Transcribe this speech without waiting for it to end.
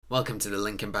Welcome to the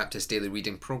Lincoln Baptist Daily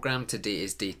Reading Programme. Today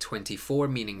is day 24,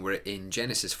 meaning we're in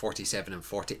Genesis 47 and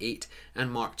 48 and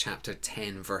Mark chapter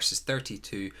 10 verses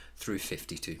 32 through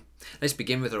 52. Let's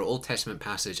begin with our Old Testament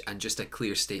passage and just a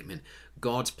clear statement.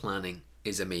 God's planning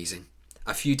is amazing.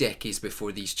 A few decades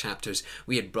before these chapters,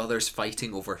 we had brothers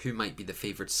fighting over who might be the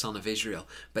favoured son of Israel,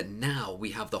 but now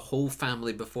we have the whole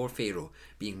family before Pharaoh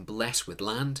being blessed with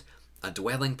land, a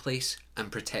dwelling place, and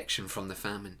protection from the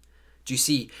famine. Do you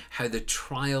see how the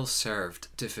trial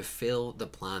served to fulfill the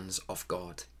plans of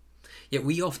God? Yet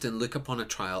we often look upon a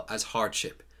trial as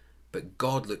hardship, but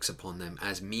God looks upon them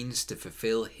as means to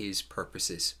fulfill his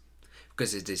purposes.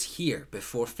 Because it is here,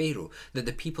 before Pharaoh, that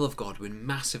the people of God would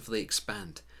massively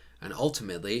expand. And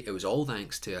ultimately, it was all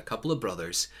thanks to a couple of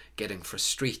brothers getting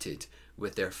frustrated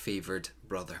with their favoured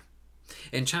brother.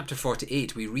 In chapter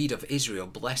 48, we read of Israel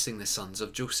blessing the sons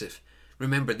of Joseph.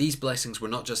 Remember, these blessings were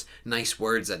not just nice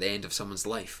words at the end of someone's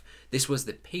life. This was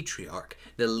the patriarch,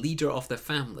 the leader of the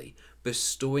family,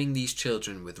 bestowing these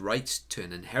children with rights to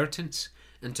an inheritance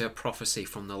and to a prophecy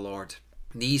from the Lord.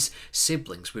 These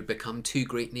siblings would become two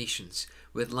great nations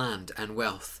with land and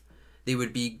wealth. They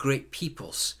would be great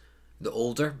peoples, the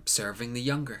older serving the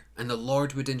younger, and the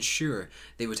Lord would ensure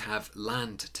they would have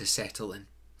land to settle in.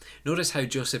 Notice how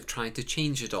Joseph tried to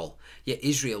change it all, yet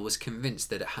Israel was convinced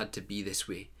that it had to be this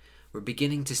way. We're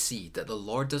beginning to see that the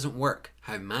Lord doesn't work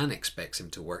how man expects him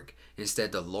to work.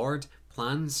 Instead, the Lord's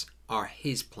plans are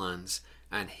his plans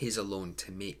and his alone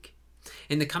to make.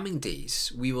 In the coming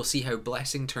days, we will see how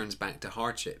blessing turns back to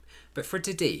hardship. But for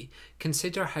today,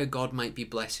 consider how God might be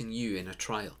blessing you in a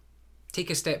trial. Take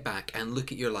a step back and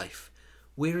look at your life.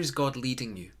 Where is God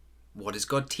leading you? What is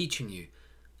God teaching you?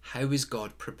 How is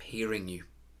God preparing you?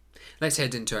 Let's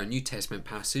head into our New Testament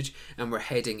passage, and we're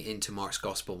heading into Mark's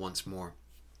Gospel once more.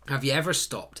 Have you ever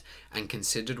stopped and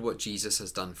considered what Jesus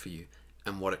has done for you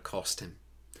and what it cost him?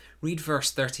 Read verse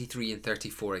 33 and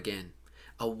 34 again.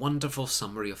 A wonderful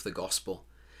summary of the gospel.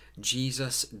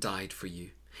 Jesus died for you.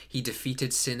 He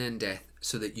defeated sin and death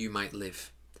so that you might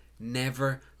live.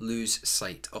 Never lose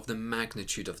sight of the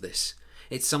magnitude of this.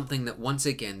 It's something that once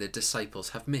again the disciples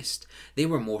have missed. They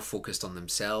were more focused on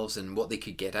themselves and what they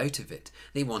could get out of it.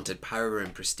 They wanted power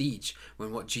and prestige,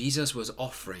 when what Jesus was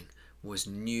offering was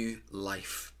new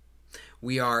life.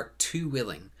 We are too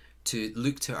willing to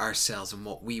look to ourselves and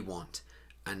what we want,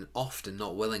 and often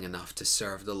not willing enough to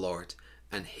serve the Lord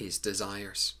and his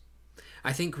desires.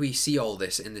 I think we see all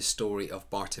this in the story of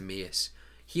Bartimaeus.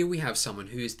 Here we have someone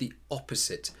who is the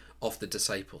opposite of the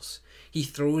disciples. He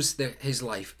throws his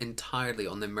life entirely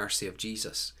on the mercy of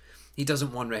Jesus. He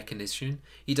doesn't want recognition.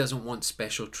 He doesn't want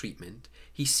special treatment.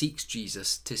 He seeks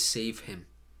Jesus to save him.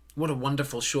 What a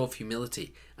wonderful show of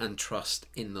humility and trust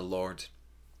in the Lord.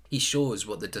 He shows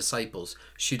what the disciples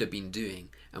should have been doing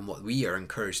and what we are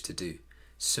encouraged to do.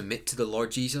 Submit to the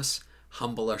Lord Jesus,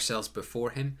 humble ourselves before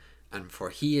him, and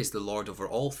for he is the Lord over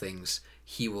all things,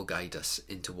 he will guide us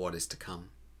into what is to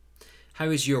come. How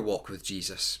is your walk with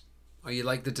Jesus? Are you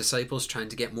like the disciples trying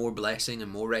to get more blessing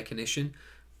and more recognition?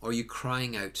 Or are you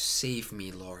crying out, "Save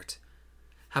me, Lord"?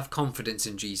 Have confidence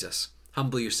in Jesus.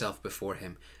 Humble yourself before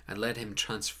him and let him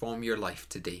transform your life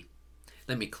today.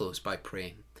 Let me close by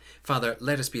praying. Father,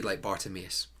 let us be like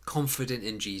Bartimaeus, confident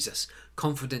in Jesus,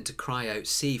 confident to cry out,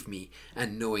 "Save me,"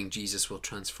 and knowing Jesus will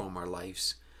transform our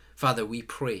lives. Father, we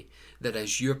pray that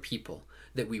as your people,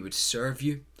 that we would serve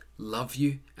you, love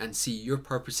you, and see your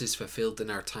purposes fulfilled in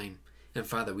our time. And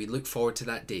Father, we look forward to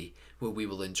that day where we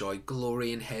will enjoy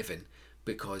glory in heaven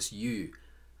because you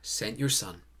sent your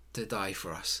Son to die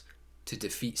for us, to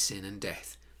defeat sin and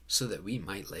death, so that we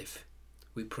might live.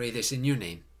 We pray this in your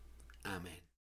name. Amen.